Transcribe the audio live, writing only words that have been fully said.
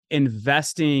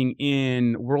investing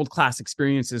in world-class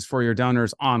experiences for your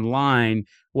donors online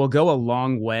will go a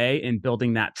long way in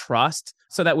building that trust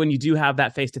so that when you do have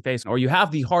that face-to-face or you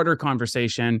have the harder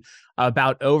conversation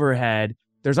about overhead,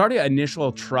 there's already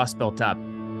initial trust built up.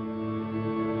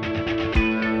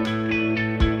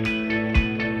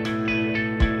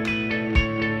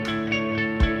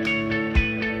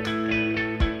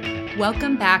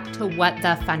 Welcome back to What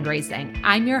the Fundraising.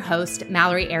 I'm your host,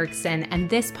 Mallory Erickson, and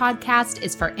this podcast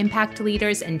is for impact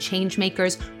leaders and change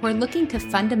makers who are looking to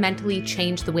fundamentally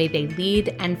change the way they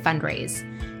lead and fundraise.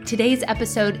 Today's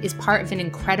episode is part of an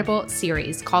incredible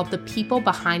series called The People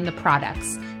Behind the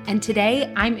Products. And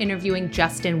today I'm interviewing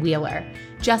Justin Wheeler.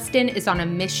 Justin is on a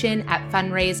mission at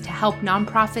Fundraise to help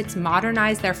nonprofits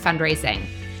modernize their fundraising.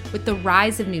 With the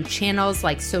rise of new channels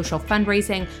like social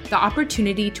fundraising, the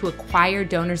opportunity to acquire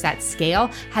donors at scale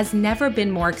has never been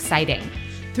more exciting.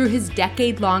 Through his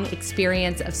decade-long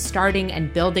experience of starting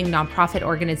and building nonprofit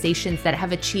organizations that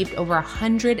have achieved over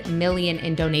 100 million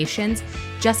in donations,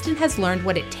 Justin has learned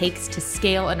what it takes to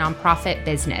scale a nonprofit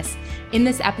business. In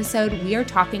this episode, we are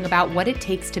talking about what it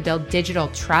takes to build digital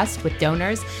trust with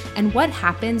donors and what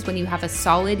happens when you have a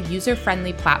solid,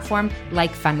 user-friendly platform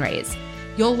like Fundraise.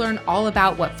 You'll learn all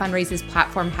about what Fundraise's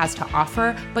platform has to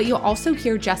offer, but you'll also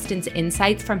hear Justin's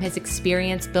insights from his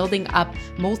experience building up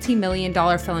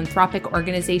multi-million-dollar philanthropic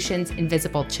organizations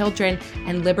Invisible Children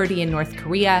and Liberty in North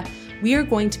Korea. We are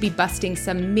going to be busting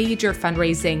some major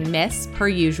fundraising myths per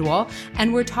usual,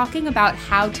 and we're talking about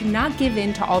how to not give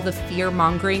in to all the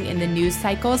fear-mongering in the news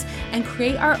cycles and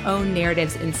create our own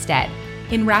narratives instead.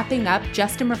 In wrapping up,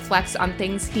 Justin reflects on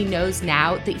things he knows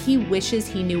now that he wishes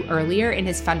he knew earlier in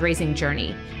his fundraising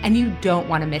journey. And you don't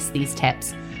want to miss these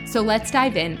tips. So let's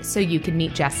dive in so you can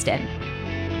meet Justin.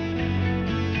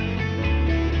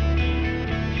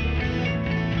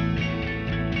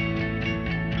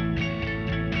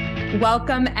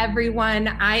 Welcome, everyone.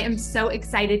 I am so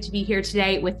excited to be here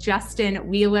today with Justin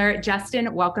Wheeler.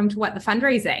 Justin, welcome to What the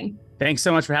Fundraising. Thanks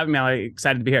so much for having me. I'm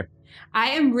excited to be here. I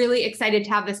am really excited to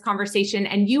have this conversation,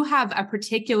 and you have a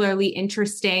particularly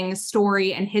interesting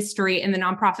story and history in the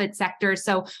nonprofit sector.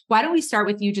 So why don't we start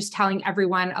with you just telling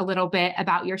everyone a little bit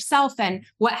about yourself and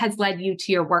what has led you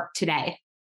to your work today?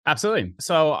 Absolutely.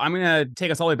 So I'm going to take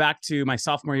us all the way back to my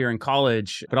sophomore year in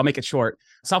college, but I'll make it short.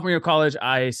 Sophomore year of college,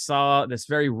 I saw this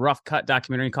very rough cut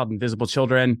documentary called Invisible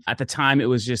Children. At the time, it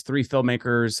was just 3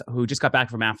 filmmakers who just got back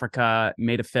from Africa,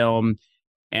 made a film.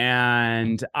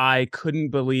 And I couldn't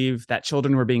believe that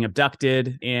children were being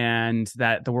abducted and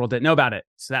that the world didn't know about it.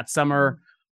 So that summer,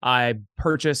 I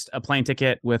purchased a plane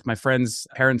ticket with my friend's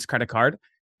parents' credit card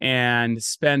and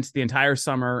spent the entire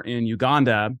summer in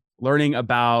Uganda learning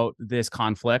about this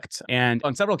conflict and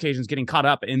on several occasions getting caught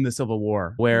up in the civil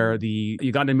war where the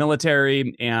Ugandan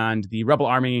military and the rebel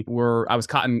army I was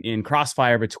caught in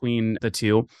crossfire between the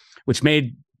two, which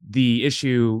made the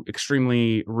issue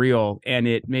extremely real. And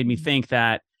it made me think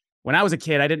that when I was a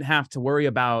kid, I didn't have to worry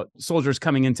about soldiers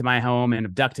coming into my home and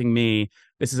abducting me.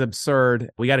 This is absurd.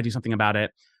 We got to do something about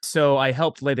it. So I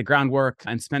helped lay the groundwork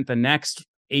and spent the next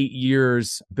 8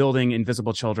 years building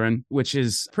Invisible Children, which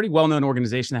is a pretty well-known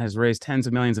organization that has raised tens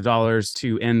of millions of dollars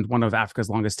to end one of Africa's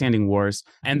longest standing wars.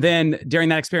 And then during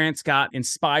that experience, got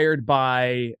inspired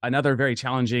by another very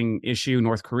challenging issue,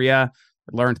 North Korea.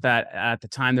 Learned that at the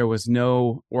time there was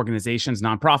no organizations,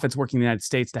 nonprofits working in the United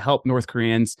States to help North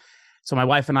Koreans. So my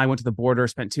wife and I went to the border,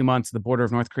 spent 2 months at the border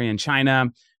of North Korea and China,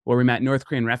 where we met North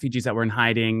Korean refugees that were in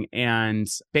hiding. And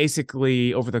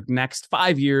basically over the next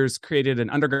 5 years, created an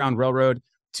underground railroad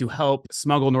to help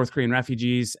smuggle North Korean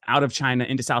refugees out of China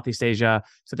into Southeast Asia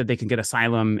so that they can get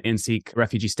asylum and seek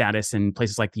refugee status in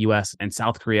places like the US and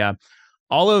South Korea.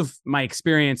 All of my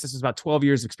experience, this was about 12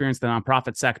 years of experience in the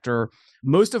nonprofit sector.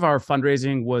 Most of our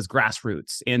fundraising was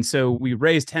grassroots. And so we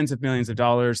raised tens of millions of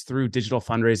dollars through digital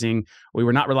fundraising. We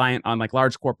were not reliant on like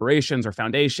large corporations or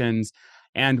foundations.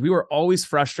 And we were always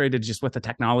frustrated just with the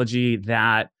technology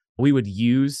that we would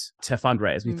use to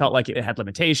fundraise. We felt like it had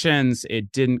limitations.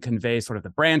 It didn't convey sort of the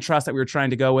brand trust that we were trying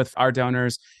to go with our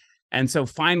donors. And so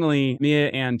finally, me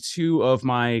and 2 of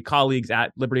my colleagues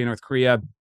at Liberty in North Korea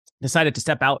decided to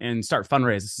step out and start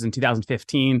Fundraise. This is in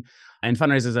 2015. And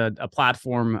Fundraise is a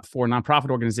platform for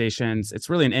nonprofit organizations. It's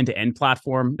really an end-to-end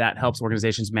platform that helps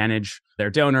organizations manage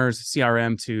their donors,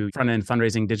 CRM to front-end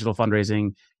fundraising, digital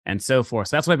fundraising, and so forth.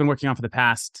 So that's what I've been working on for the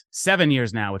past 7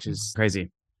 years now, which is crazy.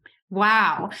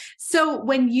 Wow. So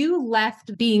when you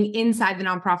left being inside the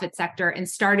nonprofit sector and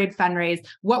started Fundraise,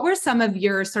 what were some of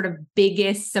your sort of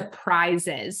biggest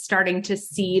surprises starting to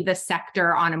see the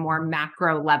sector on a more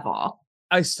macro level?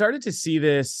 I started to see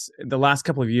this the last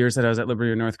couple of years that I was at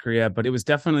Liberty in North Korea, but it was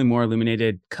definitely more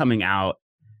illuminated coming out.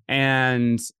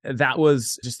 And that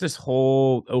was just this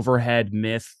whole overhead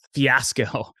myth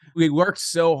fiasco. We worked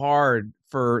so hard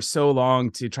for so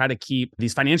long to try to keep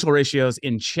these financial ratios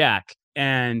in check.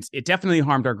 And it definitely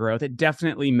harmed our growth. It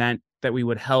definitely meant that we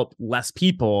would help less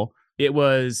people. It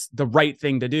was the right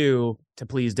thing to do to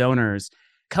please donors.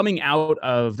 Coming out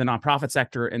of the nonprofit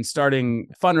sector and starting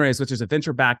Fundraise, which is a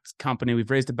venture-backed company,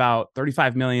 we've raised about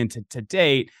 $35 million to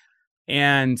date.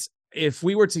 And if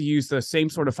we were to use the same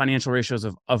sort of financial ratios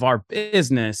of our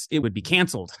business, it would be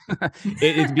canceled.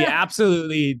 It'd be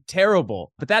absolutely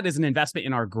terrible. But that is an investment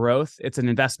in our growth. It's an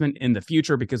investment in the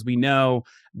future because we know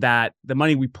that the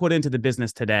money we put into the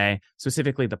business today,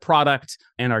 specifically the product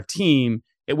and our team,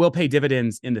 it will pay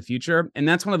dividends in the future. And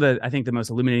that's one of the, I think, the most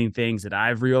illuminating things that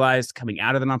I've realized coming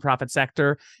out of the nonprofit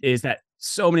sector is that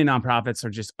so many nonprofits are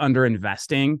just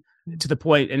underinvesting to the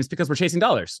point, and it's because we're chasing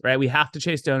dollars, right? We have to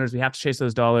chase donors, we have to chase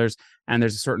those dollars, and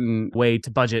there's a certain way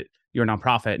to budget your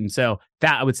nonprofit. And so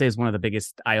that I would say is one of the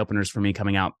biggest eye openers for me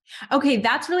coming out. Okay,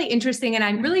 that's really interesting. And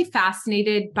I'm really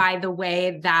fascinated by the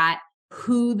way that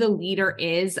who the leader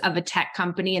is of a tech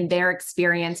company and their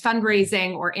experience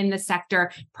fundraising or in the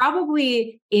sector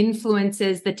probably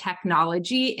influences the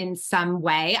technology in some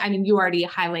way. I mean, you already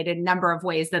highlighted a number of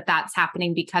ways that that's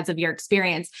happening because of your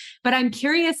experience, but I'm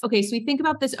curious. Okay, so we think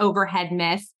about this overhead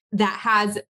myth that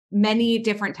has many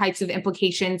different types of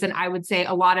implications. And I would say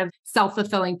a lot of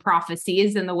self-fulfilling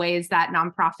prophecies in the ways that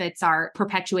nonprofits are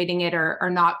perpetuating it or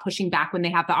not pushing back when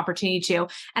they have the opportunity to.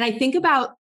 And I think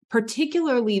about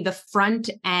particularly the front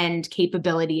end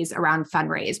capabilities around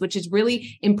Fundraise, which is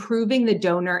really improving the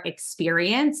donor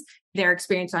experience, their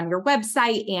experience on your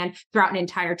website and throughout an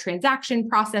entire transaction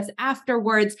process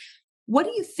afterwards. What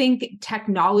do you think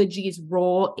technology's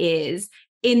role is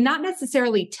in not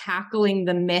necessarily tackling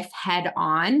the myth head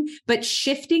on, but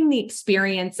shifting the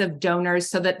experience of donors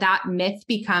so that that myth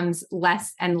becomes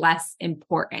less and less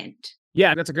important?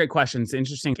 Yeah, that's a great question. It's an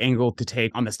interesting angle to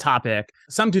take on this topic.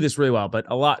 Some do this really well, but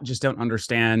a lot just don't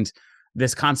understand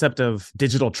this concept of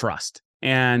digital trust.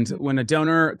 And when a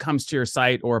donor comes to your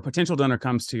site or a potential donor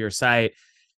comes to your site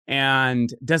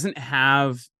and doesn't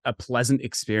have a pleasant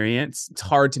experience, it's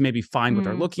hard to maybe find what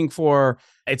they're looking for.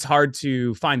 It's hard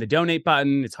to find the donate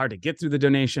button. It's hard to get through the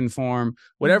donation form,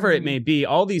 whatever it may be.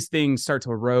 All these things start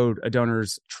to erode a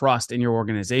donor's trust in your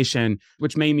organization,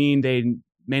 which may mean they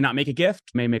may not make a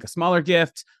gift, may make a smaller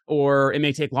gift, or it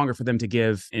may take longer for them to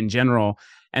give in general.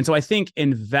 And so I think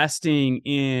investing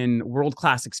in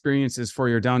world-class experiences for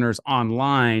your donors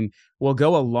online will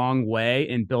go a long way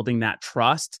in building that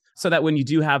trust so that when you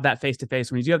do have that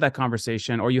face-to-face, when you do have that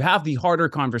conversation, or you have the harder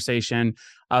conversation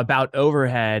about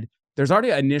overhead, there's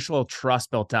already initial trust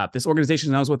built up. This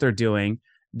organization knows what they're doing.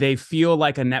 They feel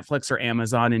like a Netflix or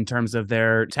Amazon in terms of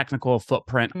their technical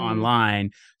footprint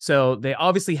online. So they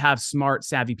obviously have smart,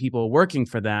 savvy people working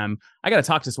for them. I got to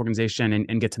talk to this organization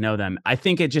and get to know them. I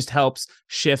think it just helps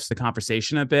shifts the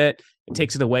conversation a bit. It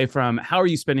takes it away from how are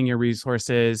you spending your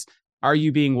resources? Are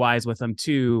you being wise with them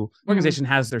too? Organization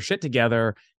has their shit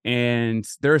together and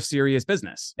they're a serious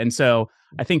business. And so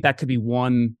I think that could be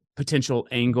one potential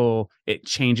angle. It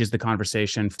changes the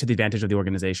conversation to the advantage of the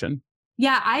organization.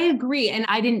 Yeah, I agree. And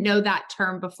I didn't know that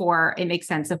term before. It makes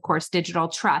sense, of course, digital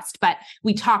trust, but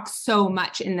we talk so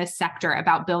much in this sector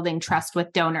about building trust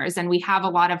with donors. And we have a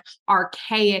lot of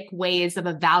archaic ways of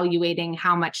evaluating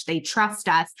how much they trust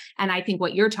us. And I think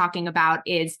what you're talking about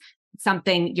is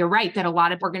something, you're right, that a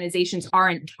lot of organizations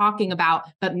aren't talking about,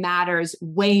 but matters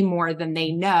way more than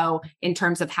they know in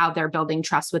terms of how they're building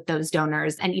trust with those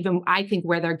donors. And even I think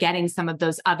where they're getting some of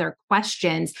those other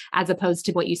questions, as opposed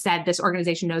to what you said, this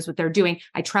organization knows what they're doing.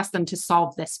 I trust them to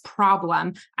solve this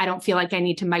problem. I don't feel like I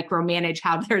need to micromanage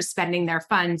how they're spending their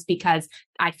funds because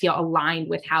I feel aligned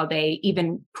with how they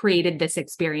even created this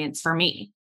experience for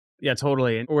me. Yeah,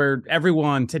 totally. And where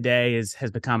everyone today has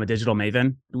become a digital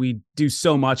maven. We do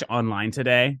so much online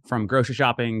today, from grocery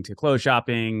shopping to clothes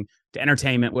shopping to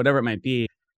entertainment, whatever it might be.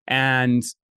 And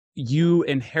you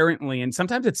inherently, and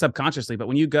sometimes it's subconsciously, but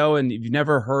when you go and you've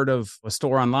never heard of a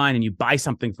store online and you buy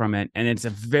something from it, and it's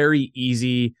a very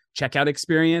easy checkout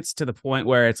experience to the point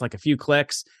where it's like a few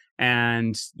clicks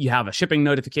and you have a shipping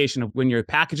notification of when your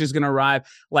package is going to arrive.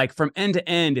 Like from end to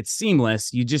end, it's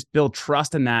seamless. You just build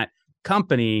trust in that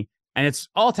company. And it's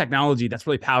all technology that's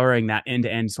really powering that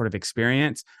end-to-end sort of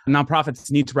experience.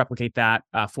 Nonprofits need to replicate that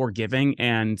for giving.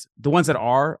 And the ones that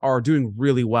are doing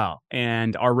really well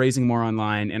and are raising more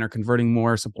online and are converting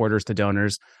more supporters to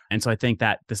donors. And so I think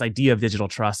that this idea of digital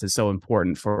trust is so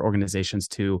important for organizations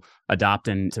to adopt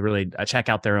and to really check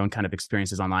out their own kind of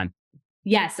experiences online.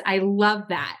 Yes, I love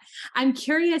that. I'm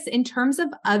curious in terms of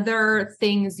other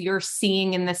things you're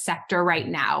seeing in the sector right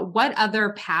now, what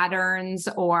other patterns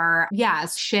or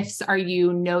shifts are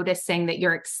you noticing that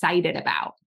you're excited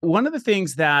about? One of the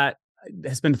things that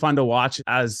has been fun to watch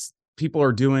as people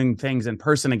are doing things in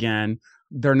person again,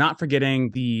 they're not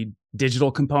forgetting the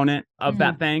digital component of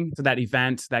that thing. So that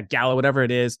event, that gala, whatever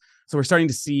it is. So we're starting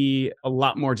to see a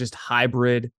lot more just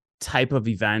hybrid type of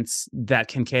events that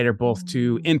can cater both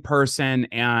to in person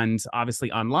and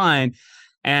obviously online.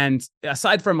 And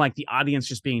aside from like the audience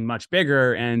just being much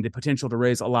bigger and the potential to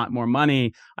raise a lot more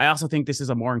money, I also think this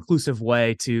is a more inclusive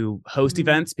way to host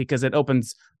events because it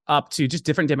opens up to just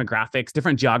different demographics,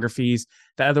 different geographies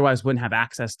that otherwise wouldn't have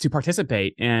access to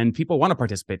participate. And people want to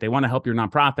participate. They want to help your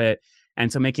nonprofit.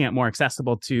 And so making it more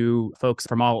accessible to folks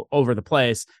from all over the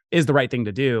place is the right thing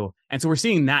to do. And so we're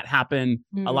seeing that happen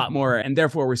a lot more. And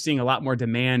therefore, we're seeing a lot more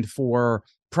demand for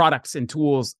products and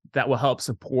tools that will help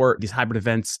support these hybrid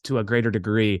events to a greater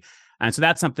degree. And so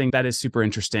that's something that is super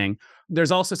interesting.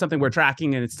 There's also something we're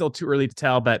tracking, and it's still too early to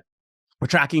tell, but we're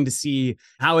tracking to see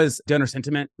how is donor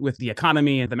sentiment with the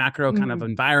economy and the macro kind of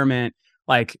environment.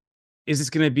 Like, is this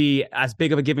going to be as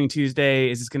big of a Giving Tuesday?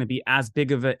 Is this going to be as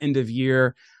big of an end of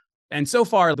year? And so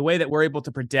far, the way that we're able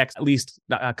to predict at least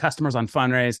customers on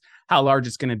Fundraise, how large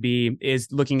it's going to be, is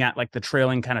looking at like the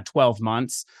trailing kind of 12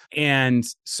 months. And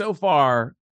so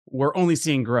far, we're only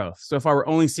seeing growth. So far, we're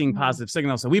only seeing positive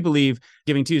signals. So we believe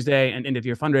Giving Tuesday and end of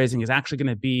year fundraising is actually going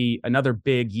to be another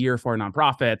big year for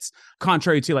nonprofits,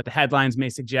 contrary to like the headlines may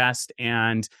suggest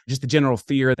and just the general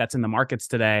fear that's in the markets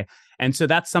today. And so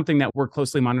that's something that we're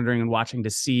closely monitoring and watching to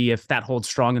see if that holds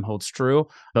strong and holds true,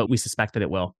 but we suspect that it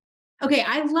will. Okay,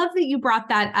 I love that you brought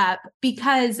that up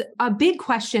because a big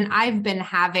question I've been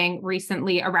having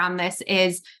recently around this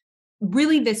is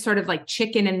really this sort of like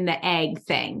chicken and the egg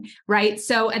thing, right?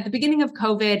 So at the beginning of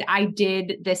COVID, I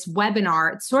did this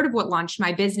webinar. It's sort of what launched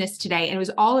my business today. And it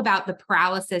was all about the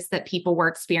paralysis that people were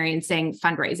experiencing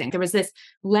fundraising. There was this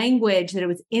language that it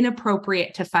was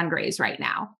inappropriate to fundraise right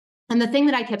now. And the thing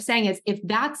that I kept saying is, if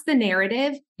that's the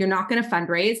narrative, you're not going to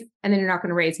fundraise and then you're not going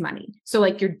to raise money. So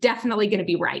like, you're definitely going to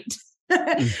be right.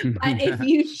 But if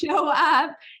you show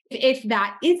up, if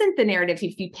that isn't the narrative,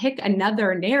 if you pick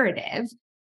another narrative,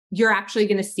 you're actually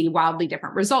going to see wildly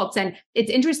different results. And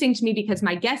it's interesting to me because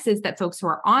my guess is that folks who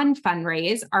are on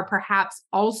Fundraise are perhaps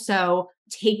also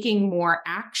taking more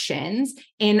actions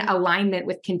in alignment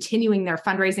with continuing their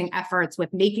fundraising efforts,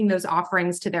 with making those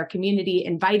offerings to their community,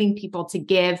 inviting people to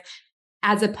give,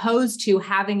 as opposed to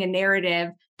having a narrative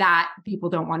that people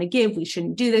don't want to give. We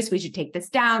shouldn't do this. We should take this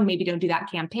down. Maybe don't do that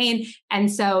campaign.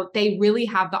 And so they really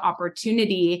have the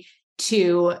opportunity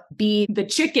to be the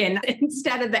chicken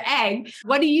instead of the egg.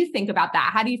 What do you think about that?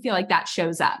 How do you feel like that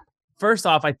shows up? First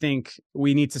off, I think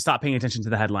we need to stop paying attention to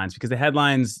the headlines because the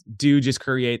headlines do just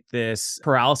create this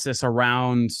paralysis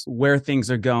around where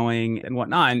things are going and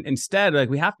whatnot. And instead, like,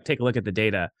 we have to take a look at the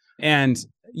data. And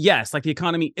yes, like the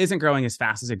economy isn't growing as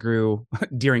fast as it grew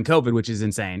during COVID, which is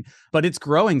insane, but it's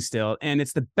growing still. And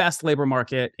it's the best labor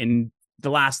market in the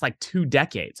last like 2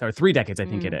 decades or 3 decades, I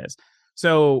think it is.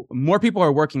 So more people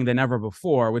are working than ever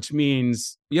before, which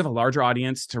means you have a larger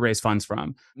audience to raise funds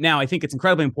from. Now, I think it's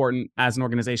incredibly important as an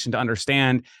organization to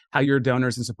understand how your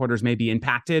donors and supporters may be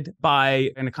impacted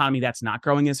by an economy that's not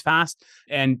growing as fast.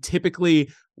 And typically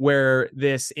where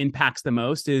this impacts the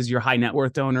most is your high net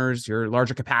worth donors, your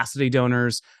larger capacity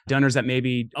donors, donors that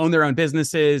maybe own their own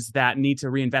businesses that need to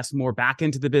reinvest more back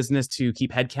into the business to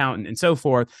keep headcount and so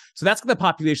forth. So that's the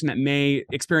population that may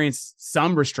experience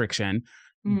some restriction.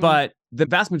 But the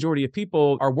vast majority of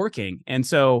people are working. And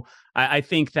so I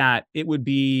think that it would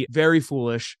be very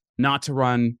foolish not to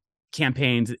run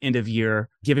campaigns at end of year,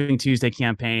 Giving Tuesday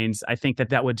campaigns. I think that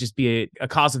that would just be a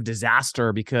cause of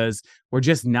disaster because we're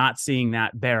just not seeing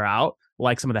that bear out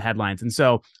like some of the headlines. And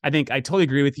so I think I totally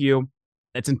agree with you.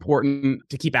 It's important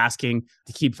to keep asking,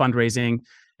 to keep fundraising.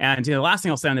 And the last thing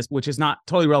I'll say on this, which is not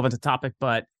totally relevant to the topic,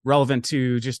 but relevant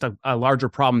to just a larger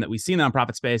problem that we see in the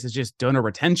nonprofit space, is just donor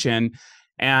retention.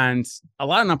 And a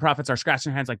lot of nonprofits are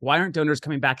scratching their heads like, why aren't donors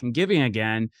coming back and giving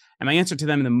again? And my answer to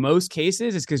them in the most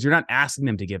cases is because you're not asking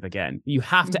them to give again. You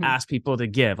have to ask people to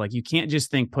give. Like, you can't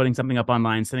just think putting something up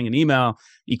online, sending an email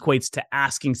equates to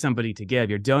asking somebody to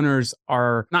give. Your donors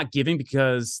are not giving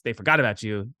because they forgot about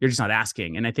you. You're just not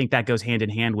asking. And I think that goes hand in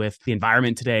hand with the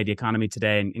environment today, the economy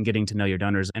today, and getting to know your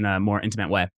donors in a more intimate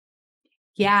way.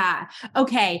 Yeah.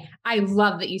 Okay. I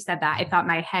love that you said that. I thought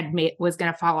my head was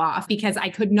going to fall off because I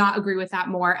could not agree with that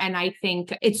more. And I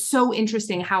think it's so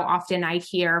interesting how often I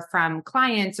hear from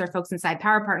clients or folks inside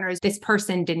Power Partners, this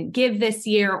person didn't give this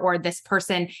year, or this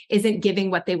person isn't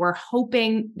giving what they were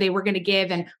hoping they were going to give.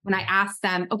 And when I ask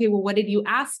them, okay, well, what did you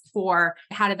ask for?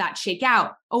 How did that shake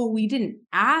out? Oh, we didn't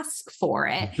ask for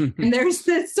it. And there's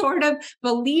this sort of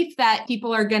belief that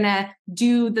people are going to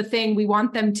do the thing we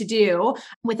want them to do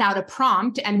without a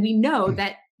prompt. And we know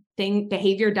that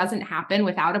behavior doesn't happen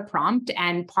without a prompt.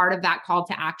 And part of that call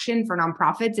to action for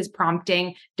nonprofits is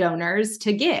prompting donors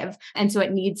to give. And so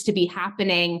it needs to be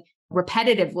happening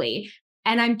repetitively.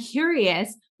 And I'm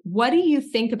curious, what do you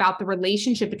think about the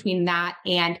relationship between that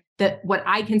and what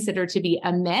I consider to be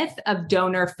a myth of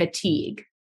donor fatigue?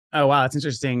 Oh, wow. That's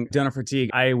interesting. Donor fatigue.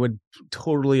 I would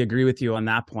totally agree with you on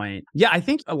that point. Yeah, I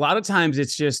think a lot of times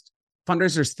it's just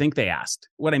fundraisers think they asked.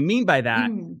 What I mean by that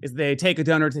is they take a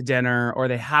donor to dinner, or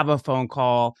they have a phone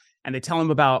call and they tell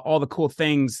them about all the cool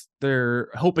things they're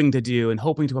hoping to do and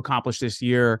hoping to accomplish this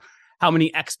year, how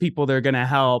many X people they're going to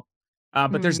help.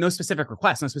 But there's no specific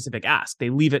request, no specific ask. They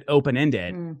leave it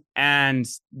open-ended, and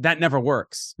that never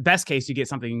works. Best case, you get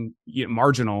something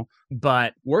marginal,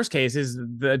 but worst case is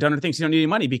the donor thinks you don't need any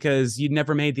money because you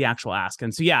never made the actual ask.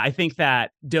 And so, yeah, I think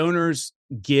that donors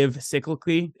give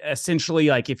cyclically. Essentially,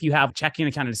 like if you have a checking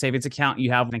account and a savings account,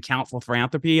 you have an account for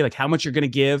philanthropy, like how much you're going to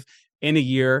give in a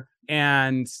year.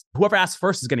 And whoever asks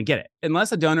first is going to get it.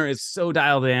 Unless a donor is so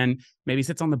dialed in, maybe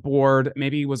sits on the board,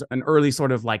 maybe was an early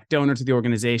sort of like donor to the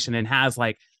organization and has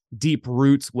like deep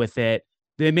roots with it,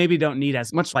 they maybe don't need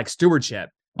as much like stewardship.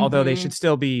 Although they should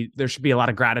still be, there should be a lot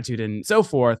of gratitude and so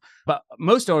forth. But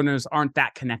most donors aren't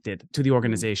that connected to the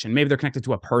organization. Maybe they're connected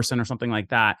to a person or something like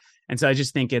that. And so I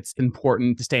just think it's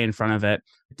important to stay in front of it.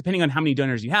 Depending on how many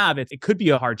donors you have, it could be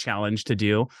a hard challenge to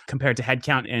do compared to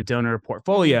headcount and donor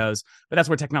portfolios. But that's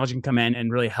where technology can come in and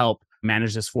really help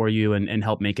manage this for you and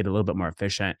help make it a little bit more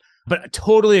efficient. But I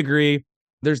totally agree.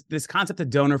 There's this concept of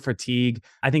donor fatigue.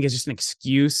 I think it's just an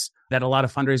excuse that a lot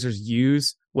of fundraisers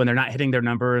use when they're not hitting their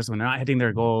numbers, when they're not hitting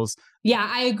their goals. Yeah,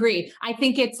 I agree. I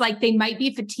think it's like they might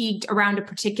be fatigued around a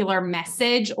particular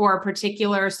message or a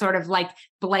particular sort of like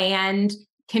bland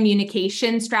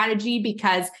communication strategy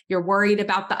because you're worried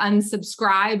about the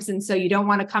unsubscribes. And so you don't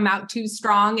want to come out too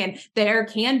strong. And there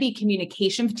can be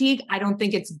communication fatigue. I don't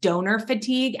think it's donor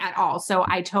fatigue at all. So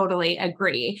I totally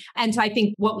agree. And so I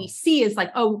think what we see is like,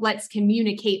 oh, let's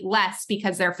communicate less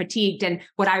because they're fatigued. And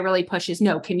what I really push is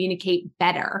no, communicate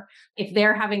better. If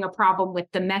they're having a problem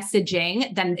with the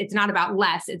messaging, then it's not about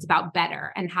less, it's about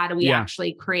better. And how do we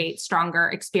actually create stronger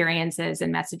experiences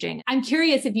and messaging? I'm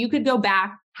curious if you could go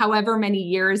back however many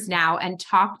years now and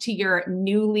talk to your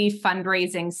newly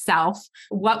fundraising self,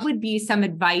 what would be some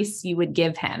advice you would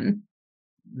give him?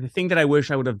 The thing that I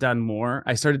wish I would have done more,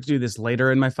 I started to do this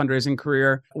later in my fundraising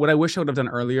career. What I wish I would have done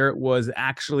earlier was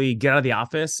actually get out of the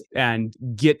office and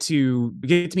get to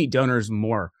meet donors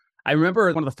more. I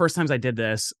remember one of the first times I did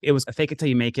this, it was a fake it till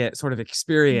you make it sort of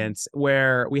experience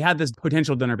where we had this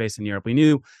potential donor based in Europe. We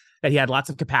knew that he had lots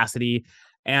of capacity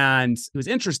and he was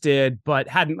interested, but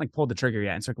hadn't like pulled the trigger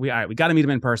yet. And so all right, we got to meet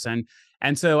him in person.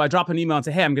 And so I drop an email and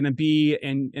say, hey, I'm going to be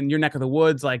in your neck of the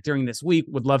woods, like during this week,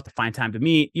 would love to find time to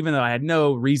meet, even though I had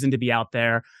no reason to be out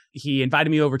there. He invited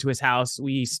me over to his house.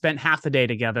 We spent half the day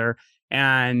together.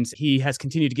 And he has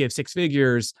continued to give six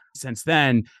figures since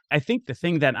then. I think the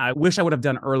thing that I wish I would have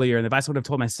done earlier, and the advice I would have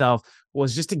told myself,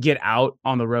 was just to get out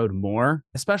on the road more,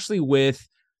 especially with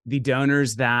the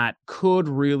donors that could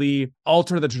really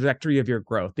alter the trajectory of your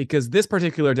growth. Because this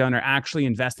particular donor actually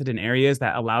invested in areas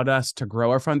that allowed us to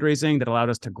grow our fundraising, that allowed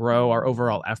us to grow our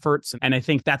overall efforts. And I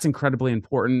think that's incredibly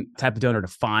important type of donor to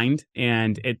find.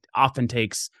 And it often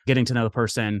takes getting to know the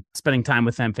person, spending time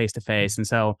with them face to face. And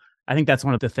so I think that's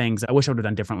one of the things I wish I would have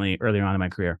done differently earlier on in my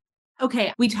career.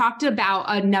 Okay, we talked about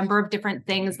a number of different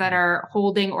things that are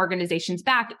holding organizations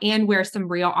back and where some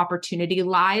real opportunity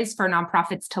lies for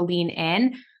nonprofits to lean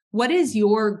in. What is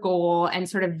your goal and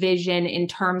sort of vision in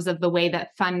terms of the way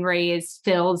that Fundraise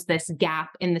fills this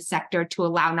gap in the sector to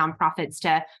allow nonprofits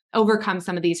to overcome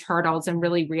some of these hurdles and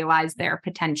really realize their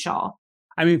potential?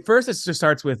 I mean, first, it just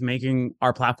starts with making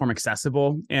our platform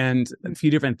accessible and a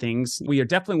few different things. We are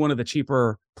definitely one of the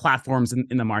cheaper platforms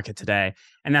in the market today.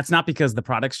 And that's not because the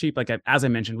product's cheap. Like, as I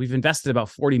mentioned, we've invested about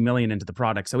 $40 million into the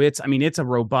product. So it's a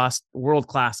robust,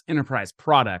 world-class enterprise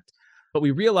product. But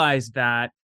we realized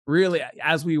that really,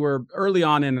 as we were early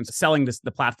on in selling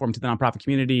the platform to the nonprofit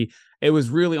community, it was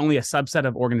really only a subset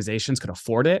of organizations could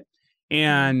afford it.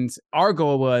 And our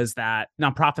goal was that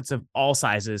nonprofits of all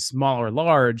sizes, small or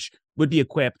large, would be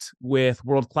equipped with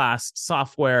world-class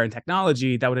software and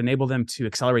technology that would enable them to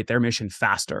accelerate their mission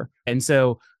faster. And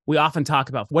so we often talk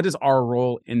about what is our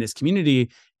role in this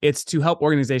community. It's to help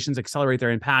organizations accelerate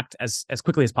their impact as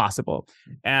quickly as possible.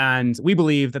 And we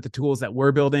believe that the tools that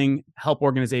we're building help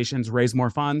organizations raise more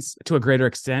funds to a greater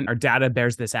extent. Our data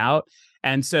bears this out.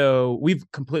 And so we've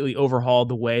completely overhauled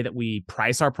the way that we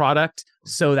price our product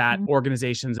so that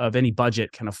organizations of any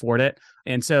budget can afford it.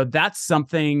 And so that's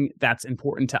something that's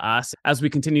important to us as we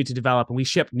continue to develop, and we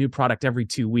ship new product every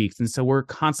 2 weeks. And so we're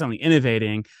constantly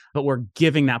innovating, but we're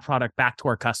giving that product back to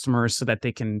our customers so that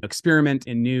they can experiment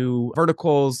in new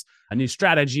verticals, new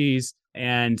strategies.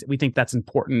 And we think that's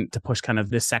important to push kind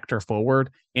of this sector forward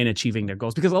in achieving their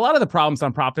goals, because a lot of the problems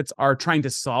nonprofits are trying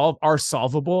to solve are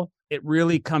solvable. It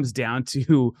really comes down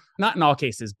to, not in all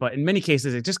cases, but in many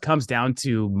cases, it just comes down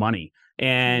to money.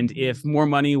 And if more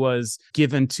money was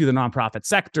given to the nonprofit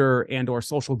sector and or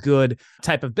social good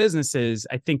type of businesses,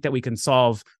 I think that we can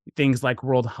solve things like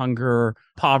world hunger,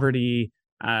 poverty,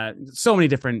 so many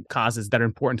different causes that are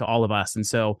important to all of us. And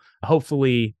so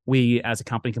hopefully we as a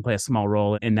company can play a small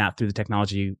role in that through the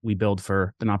technology we build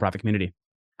for the nonprofit community.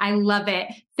 I love it.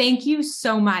 Thank you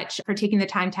so much for taking the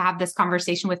time to have this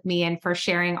conversation with me and for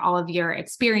sharing all of your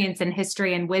experience and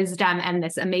history and wisdom and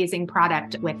this amazing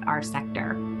product with our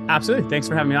sector. Absolutely. Thanks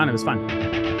for having me on. It was fun.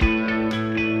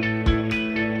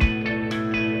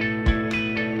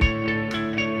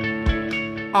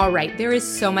 All right, there is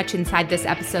so much inside this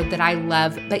episode that I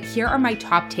love, but here are my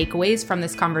top takeaways from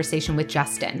this conversation with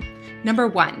Justin. Number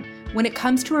 1, when it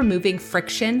comes to removing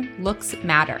friction, looks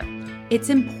matter. It's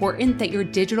important that your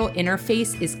digital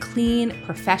interface is clean,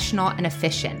 professional, and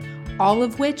efficient, all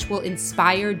of which will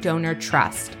inspire donor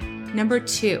trust. Number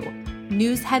 2,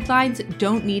 news headlines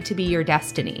don't need to be your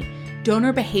destiny.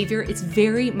 Donor behavior is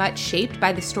very much shaped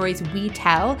by the stories we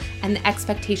tell and the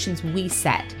expectations we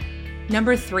set.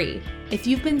 Number 3, if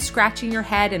you've been scratching your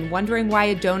head and wondering why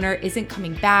a donor isn't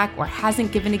coming back or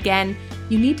hasn't given again,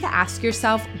 you need to ask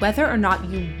yourself whether or not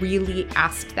you really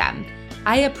asked them.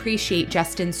 I appreciate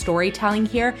Justin's storytelling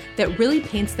here that really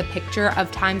paints the picture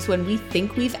of times when we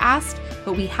think we've asked,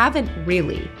 but we haven't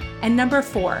really. And number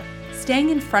 4, staying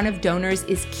in front of donors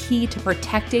is key to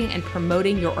protecting and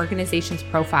promoting your organization's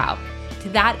profile. To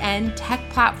that end, tech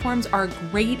platforms are a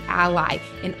great ally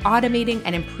in automating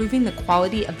and improving the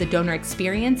quality of the donor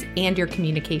experience and your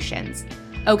communications.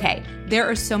 Okay, there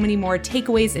are so many more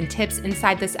takeaways and tips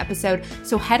inside this episode,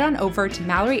 so head on over to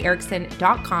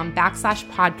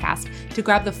MalloryErickson.com/podcast to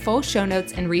grab the full show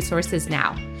notes and resources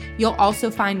now. You'll also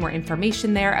find more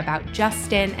information there about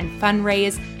Justin and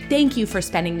Fundraise. Thank you for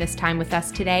spending this time with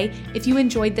us today. If you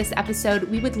enjoyed this episode,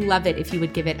 we would love it if you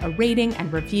would give it a rating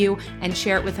and review and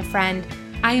share it with a friend.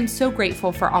 I am so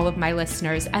grateful for all of my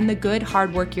listeners and the good,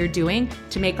 hard work you're doing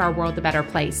to make our world a better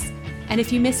place. And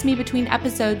if you miss me between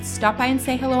episodes, stop by and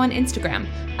say hello on Instagram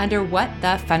under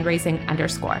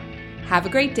 @whatthefundraising_. Have a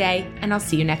great day, and I'll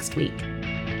see you next week.